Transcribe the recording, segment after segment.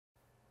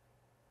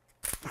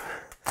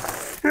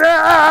Hey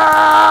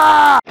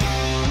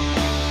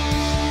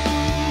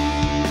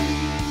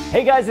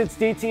guys, it's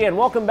DT and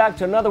welcome back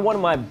to another one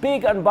of my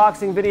big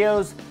unboxing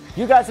videos.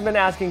 You guys have been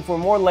asking for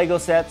more LEGO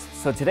sets,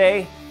 so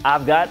today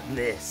I've got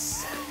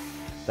this.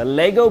 The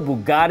LEGO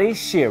Bugatti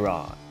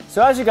Chiron.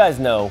 So as you guys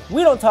know,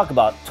 we don't talk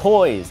about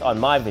toys on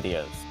my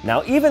videos.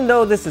 Now even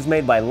though this is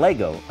made by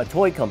LEGO, a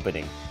toy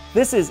company,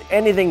 this is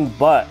anything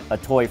but a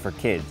toy for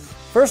kids.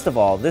 First of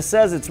all, this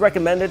says it's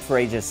recommended for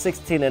ages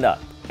 16 and up.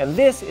 And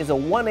this is a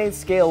 1/8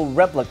 scale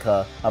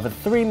replica of a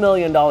 $3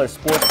 million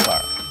sports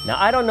car. Now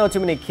I don't know too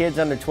many kids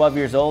under 12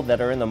 years old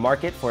that are in the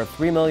market for a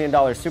 $3 million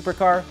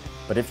supercar,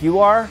 but if you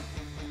are,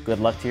 good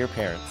luck to your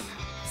parents.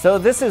 So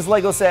this is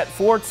LEGO set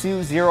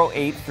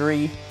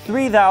 42083,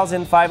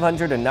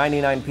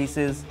 3,599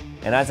 pieces,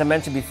 and as I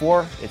mentioned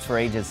before, it's for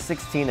ages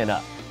 16 and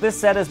up. This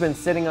set has been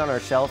sitting on our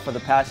shelf for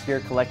the past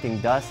year collecting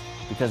dust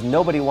because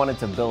nobody wanted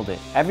to build it.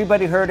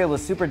 Everybody heard it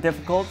was super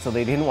difficult, so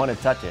they didn't want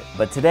to touch it.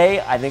 But today,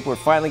 I think we're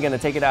finally going to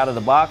take it out of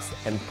the box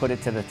and put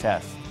it to the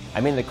test.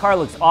 I mean, the car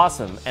looks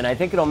awesome, and I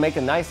think it'll make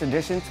a nice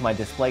addition to my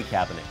display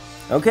cabinet.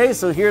 Okay,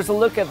 so here's a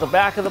look at the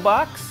back of the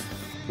box.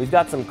 We've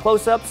got some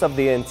close-ups of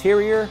the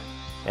interior,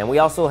 and we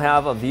also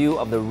have a view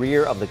of the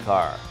rear of the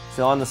car.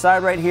 So on the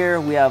side right here,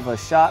 we have a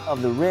shot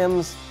of the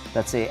rims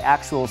that's the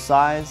actual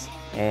size,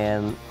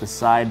 and the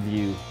side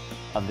view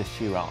of the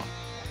Chiron.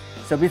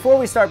 So before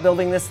we start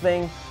building this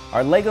thing,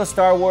 our LEGO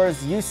Star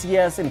Wars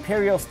UCS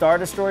Imperial Star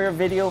Destroyer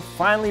video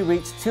finally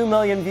reached 2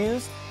 million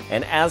views,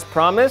 and as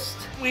promised,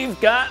 we've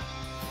got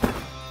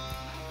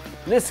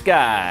this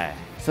guy.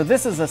 So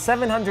this is a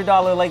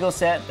 $700 LEGO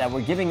set that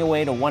we're giving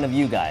away to one of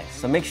you guys.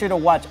 So make sure to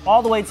watch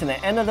all the way to the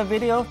end of the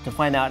video to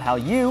find out how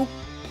you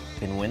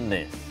can win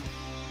this.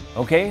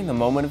 Okay, the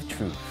moment of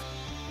truth.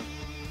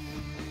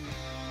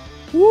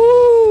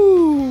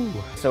 Woo!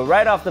 So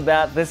right off the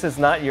bat, this is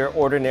not your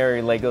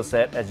ordinary LEGO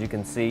set. As you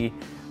can see,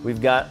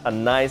 we've got a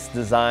nice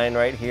design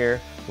right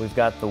here. We've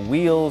got the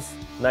wheels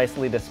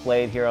nicely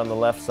displayed here on the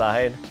left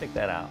side. Check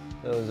that out.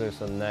 Those are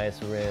some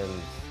nice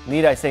rims.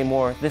 Need I say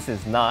more? This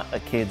is not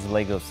a kid's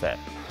LEGO set.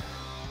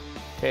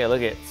 Okay,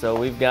 look it. So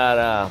we've got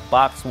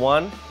box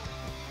 1,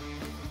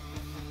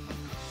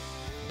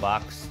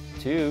 box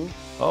 2.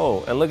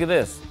 Oh, and look at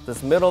this.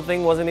 This middle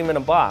thing wasn't even a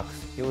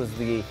box. It was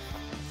the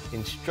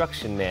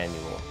instruction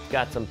manual.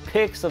 Got some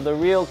pics of the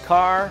real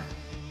car,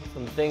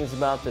 some things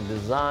about the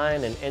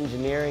design and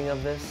engineering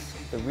of this.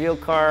 The real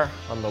car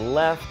on the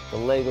left, the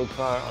LEGO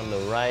car on the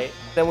right.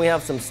 Then we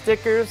have some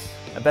stickers.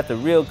 I bet the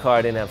real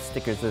car didn't have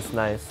stickers this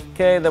nice.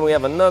 Okay, then we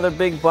have another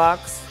big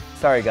box.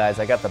 Sorry guys,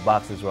 I got the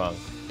boxes wrong.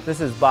 This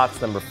is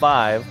box number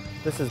 5.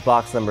 This is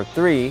box number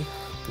 3.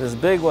 This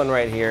big one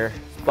right here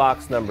is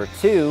box number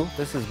 2.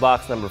 This is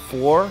box number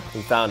 4.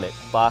 We found it,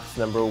 box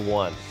number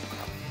 1.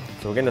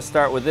 So we're gonna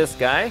start with this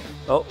guy.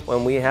 Oh,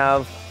 and we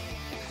have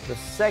the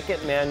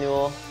second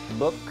manual,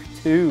 book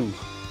 2.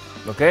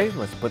 Okay,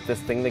 let's put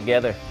this thing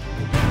together.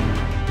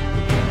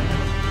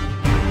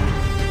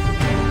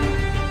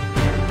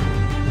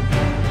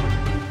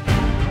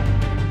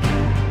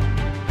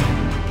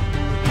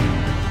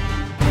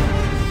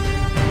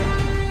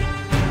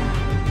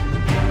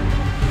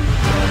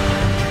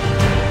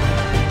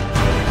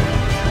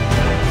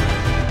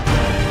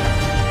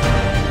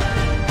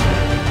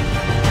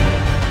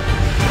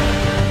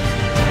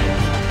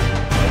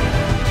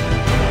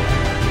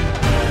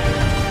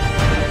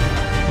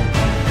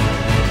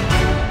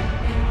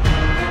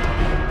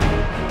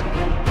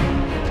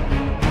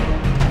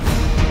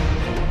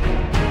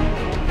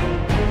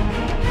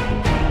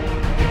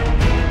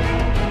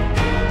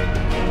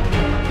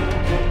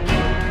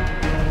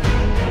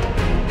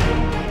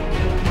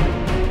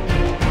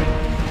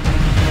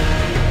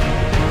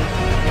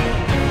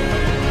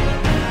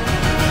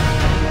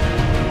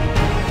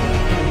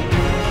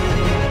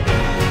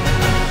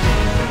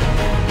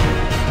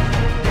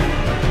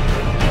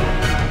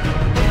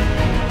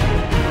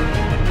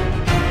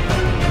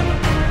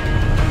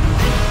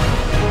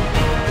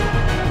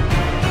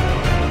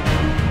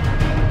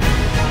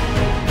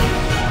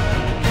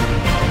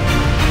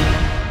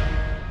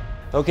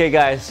 Okay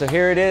guys, so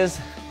here it is,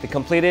 the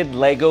completed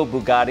LEGO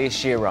Bugatti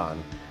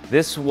Chiron.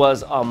 This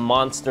was a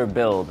monster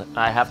build.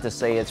 I have to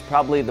say it's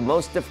probably the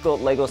most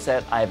difficult LEGO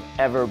set I've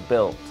ever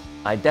built.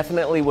 I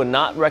definitely would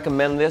not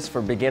recommend this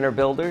for beginner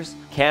builders.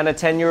 Can a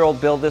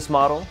 10-year-old build this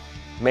model?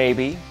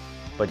 Maybe,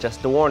 but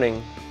just a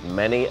warning,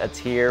 many a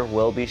tear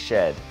will be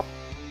shed.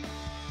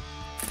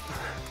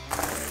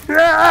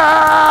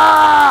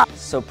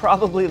 So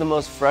probably the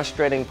most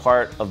frustrating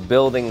part of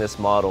building this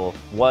model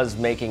was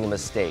making a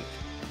mistake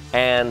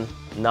and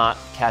not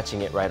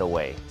catching it right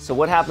away. So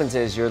what happens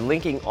is you're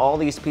linking all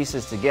these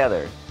pieces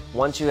together.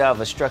 Once you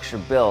have a structure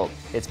built,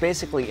 it's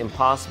basically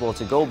impossible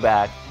to go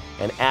back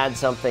and add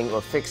something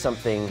or fix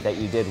something that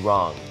you did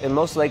wrong. In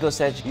most LEGO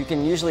sets, you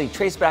can usually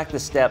trace back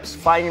the steps,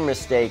 find your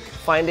mistake,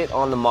 find it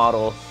on the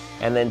model,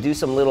 and then do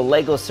some little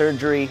LEGO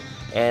surgery,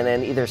 and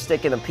then either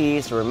stick in a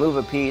piece or remove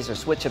a piece or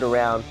switch it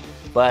around.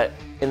 But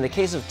in the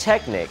case of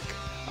Technic,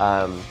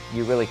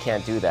 you really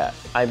can't do that.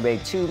 I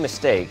made 2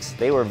 mistakes.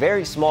 They were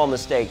very small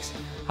mistakes.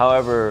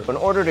 However, in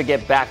order to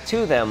get back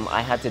to them,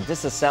 I had to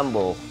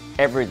disassemble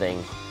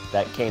everything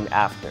that came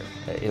after.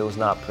 It was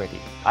not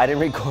pretty. I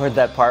didn't record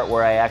that part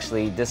where I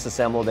actually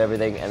disassembled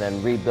everything and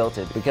then rebuilt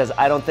it, because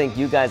I don't think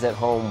you guys at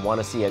home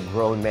want to see a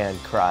grown man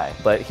cry.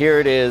 But here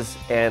it is,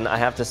 and I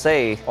have to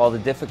say, all the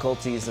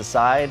difficulties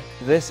aside,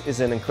 this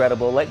is an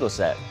incredible Lego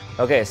set.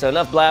 Okay, so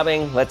enough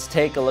blabbing, let's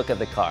take a look at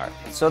the car.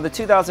 So the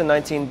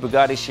 2019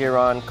 Bugatti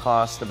Chiron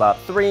cost about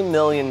 $3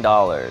 million.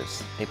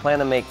 They plan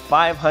to make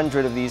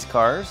 500 of these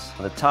cars.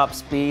 The top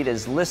speed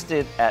is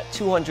listed at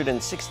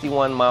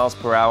 261 miles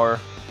per hour.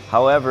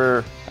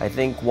 However, I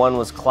think one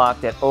was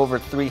clocked at over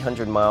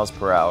 300 miles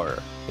per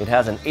hour. It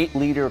has an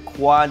 8-liter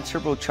quad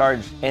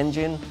turbocharged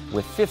engine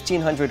with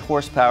 1,500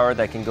 horsepower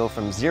that can go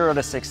from 0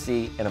 to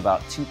 60 in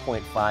about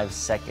 2.5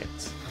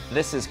 seconds.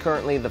 This is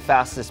currently the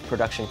fastest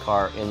production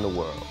car in the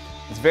world.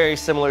 It's very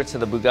similar to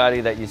the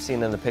Bugatti that you've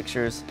seen in the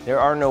pictures. There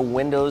are no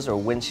windows or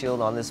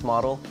windshield on this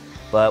model,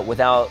 but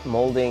without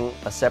molding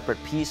a separate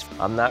piece,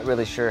 I'm not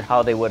really sure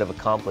how they would have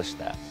accomplished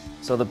that.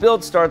 So the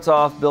build starts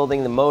off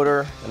building the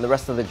motor and the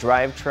rest of the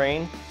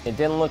drivetrain. It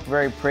didn't look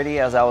very pretty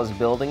as I was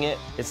building it.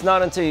 It's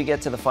not until you get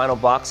to the final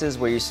boxes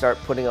where you start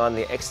putting on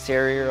the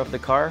exterior of the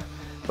car,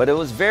 but it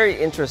was very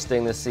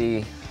interesting to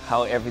see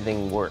how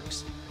everything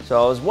works.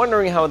 So I was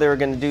wondering how they were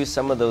going to do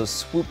some of those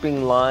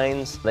swooping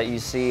lines that you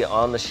see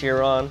on the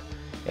Chiron,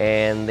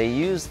 and they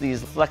use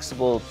these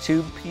flexible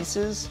tube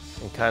pieces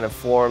and kind of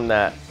form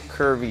that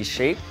curvy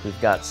shape. We've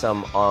got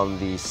some on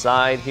the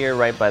side here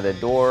right by the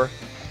door,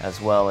 as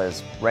well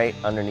as right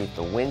underneath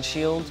the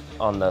windshield,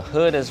 on the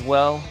hood as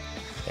well.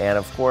 And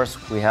of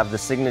course, we have the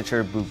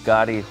signature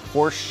Bugatti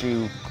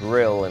horseshoe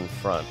grille in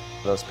front.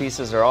 Those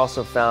pieces are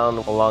also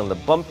found along the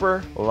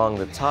bumper, along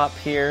the top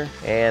here,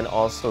 and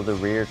also the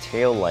rear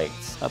tail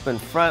lights. Up in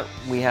front,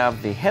 we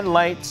have the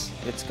headlights.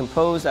 It's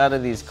composed out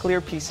of these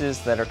clear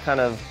pieces that are kind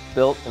of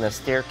built in a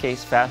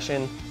staircase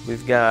fashion.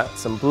 We've got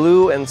some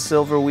blue and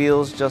silver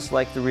wheels, just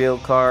like the real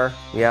car.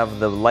 We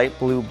have the light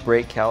blue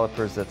brake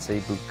calipers that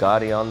say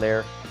Bugatti on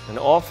there. And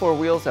all 4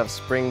 wheels have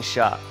spring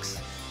shocks.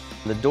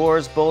 The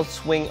doors both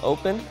swing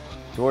open.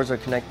 Doors are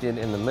connected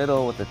in the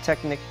middle with a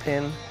Technic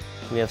pin.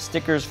 We have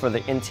stickers for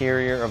the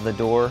interior of the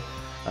door.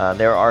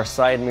 There are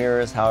side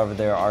mirrors, however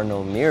there are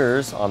no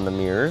mirrors on the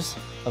mirrors.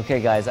 Okay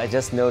guys, I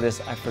just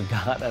noticed I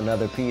forgot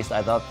another piece.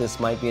 I thought this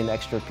might be an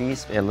extra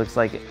piece. It looks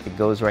like it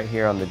goes right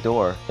here on the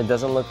door. It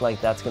doesn't look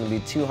like that's going to be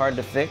too hard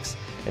to fix.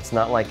 It's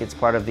not like it's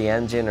part of the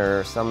engine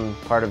or some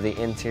part of the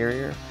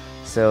interior.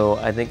 So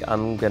I think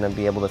I'm gonna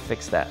be able to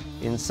fix that.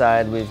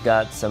 Inside we've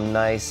got some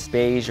nice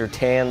beige or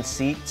tan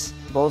seats.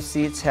 Both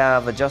seats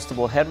have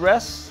adjustable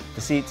headrests.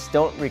 The seats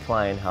don't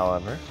recline,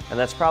 however, and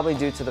that's probably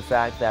due to the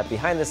fact that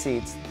behind the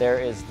seats there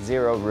is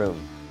 0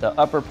 room. The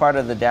upper part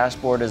of the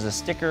dashboard is a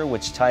sticker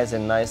which ties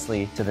in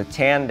nicely to the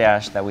tan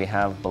dash that we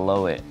have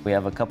below it. We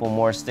have a couple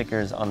more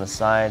stickers on the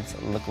sides.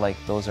 Look like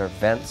those are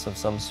vents of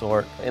some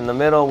sort. In the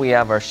middle we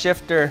have our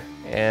shifter,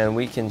 and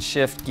we can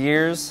shift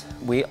gears.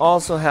 We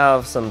also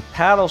have some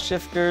paddle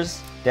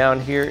shifters down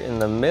here in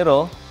the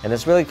middle, and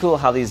it's really cool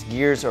how these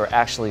gears are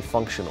actually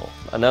functional.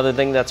 Another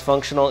thing that's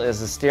functional is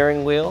the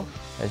steering wheel.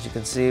 As you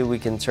can see, we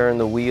can turn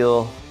the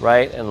wheel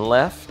right and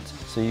left,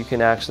 so you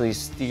can actually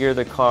steer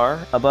the car.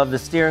 Above the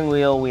steering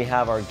wheel we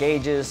have our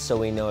gauges, so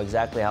we know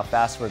exactly how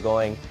fast we're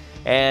going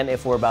and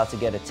if we're about to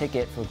get a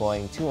ticket for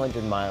going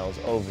 200 miles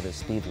over the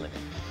speed limit.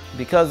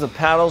 Because the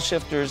paddle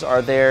shifters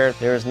are there,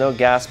 there is no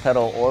gas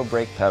pedal or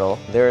brake pedal.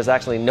 There is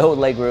actually no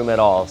leg room at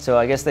all. So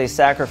I guess they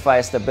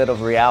sacrificed a bit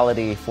of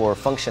reality for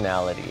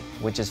functionality,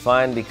 which is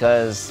fine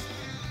because,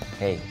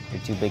 hey,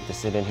 you're too big to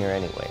sit in here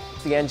anyway.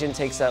 The engine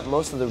takes up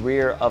most of the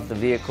rear of the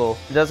vehicle.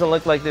 It doesn't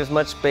look like there's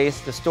much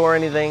space to store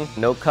anything.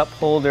 No cup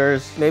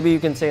holders. Maybe you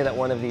can say that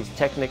one of these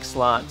Technic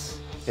slots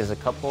is a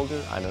cup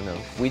holder, I don't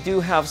know. We do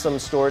have some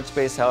storage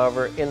space,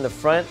 however, in the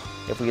front.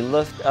 If we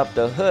lift up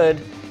the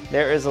hood,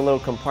 there is a little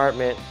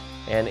compartment,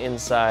 and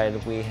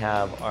inside we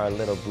have our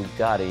little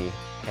Bugatti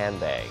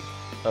handbag.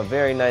 A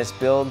very nice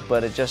build,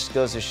 but it just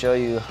goes to show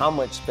you how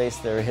much space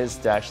there is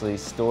to actually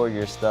store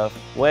your stuff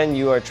when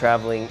you are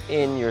traveling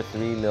in your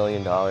 $3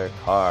 million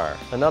car.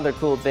 Another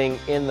cool thing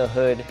in the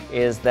hood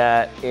is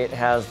that it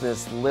has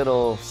this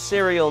little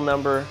serial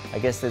number. I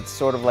guess it's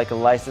sort of like a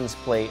license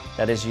plate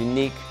that is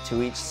unique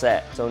to each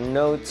set. So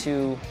no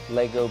 2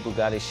 LEGO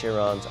Bugatti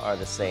Chirons are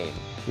the same.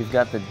 We've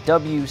got the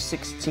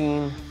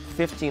W16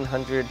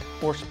 1,500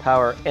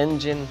 horsepower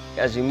engine.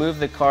 As you move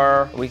the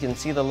car, we can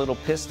see the little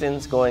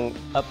pistons going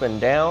up and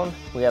down.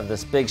 We have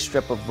this big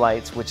strip of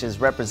lights, which is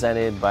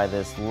represented by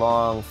this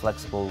long,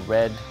 flexible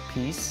red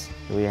piece.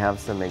 We have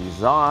some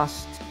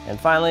exhaust. And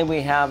finally, we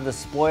have the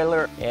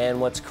spoiler. And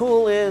what's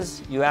cool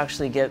is you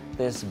actually get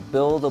this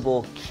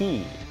buildable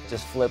key. It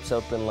just flips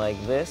open like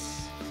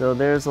this. So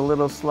there's a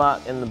little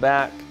slot in the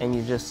back, and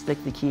you just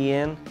stick the key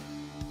in,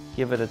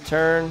 give it a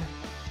turn,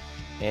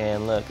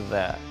 and look at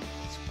that.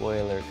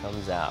 Spoiler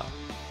comes out.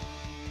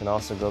 You can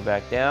also go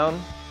back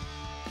down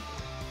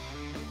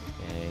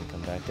and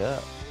come back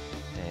up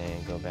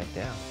and go back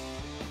down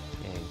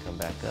and come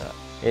back up.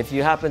 If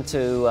you happen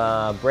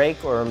to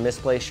break or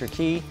misplace your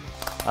key,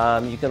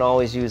 you can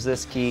always use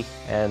this key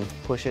and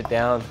push it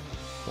down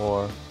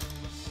or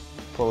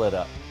pull it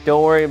up.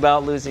 Don't worry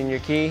about losing your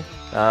key,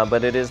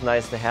 but it is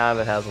nice to have.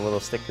 It has a little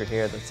sticker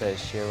here that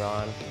says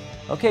Chiron.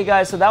 Okay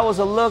guys, so that was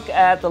a look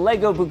at the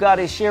LEGO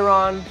Bugatti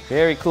Chiron.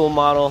 Very cool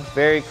model,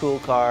 very cool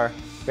car,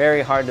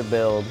 very hard to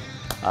build,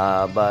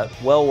 but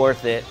well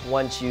worth it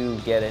once you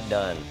get it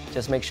done.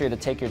 Just make sure to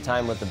take your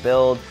time with the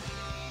build,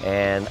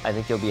 and I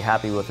think you'll be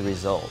happy with the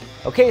result.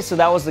 Okay, so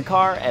that was the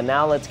car, and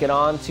now let's get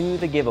on to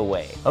the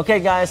giveaway. Okay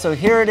guys, so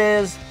here it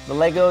is, the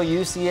LEGO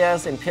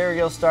UCS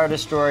Imperial Star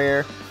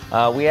Destroyer.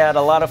 We had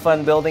a lot of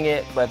fun building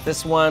it, but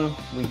this one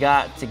we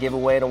got to give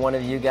away to one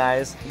of you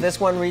guys.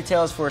 This one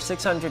retails for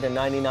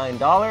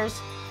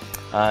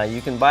 $699.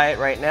 You can buy it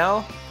right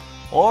now,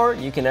 or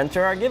you can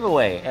enter our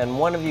giveaway, and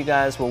one of you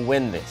guys will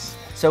win this.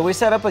 So we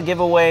set up a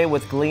giveaway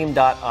with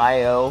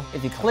gleam.io.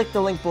 If you click the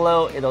link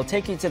below, it'll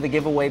take you to the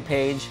giveaway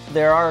page.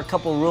 There are a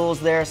couple rules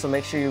there, so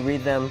make sure you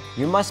read them.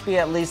 You must be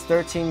at least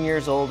 13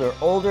 years old or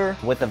older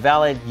with a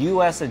valid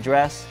US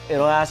address.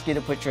 It'll ask you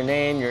to put your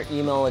name, your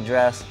email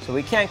address. So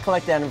we can't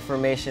collect that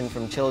information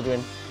from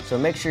children. So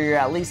make sure you're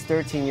at least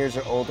 13 years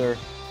or older,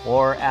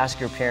 or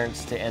ask your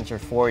parents to enter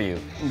for you.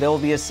 There will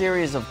be a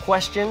series of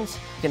questions.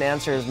 You can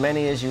answer as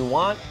many as you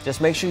want.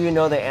 Just make sure you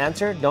know the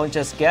answer. Don't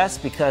just guess,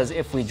 because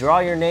if we draw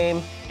your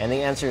name and the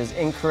answer is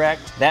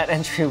incorrect, that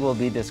entry will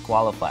be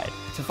disqualified.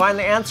 To find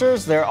the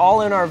answers, they're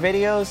all in our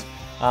videos.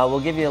 We'll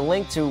give you a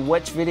link to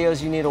which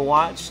videos you need to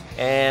watch.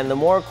 And the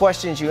more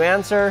questions you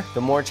answer,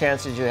 the more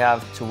chances you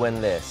have to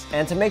win this.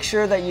 And to make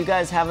sure that you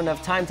guys have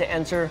enough time to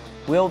enter,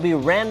 we'll be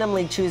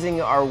randomly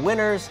choosing our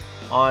winners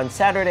on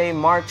Saturday,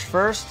 March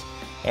 1st.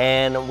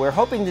 And we're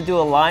hoping to do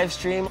a live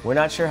stream. We're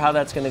not sure how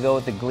that's going to go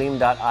with the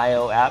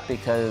gleam.io app,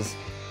 because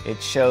it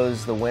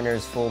shows the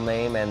winner's full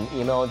name and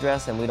email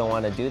address, and we don't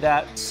want to do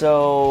that.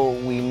 So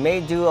we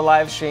may do a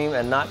live stream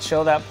and not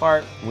show that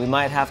part. We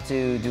might have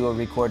to do a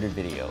recorded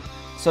video.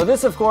 So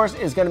this, of course,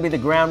 is going to be the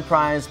grand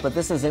prize, but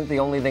this isn't the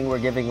only thing we're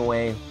giving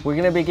away. We're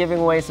going to be giving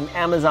away some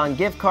Amazon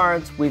gift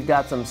cards. We've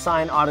got some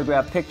signed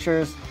autographed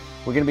pictures.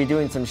 We're going to be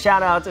doing some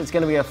shout outs. It's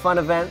going to be a fun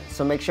event,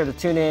 so make sure to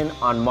tune in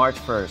on March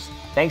 1st.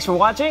 Thanks for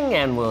watching,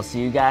 and we'll see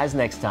you guys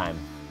next time.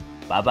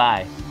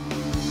 Bye-bye.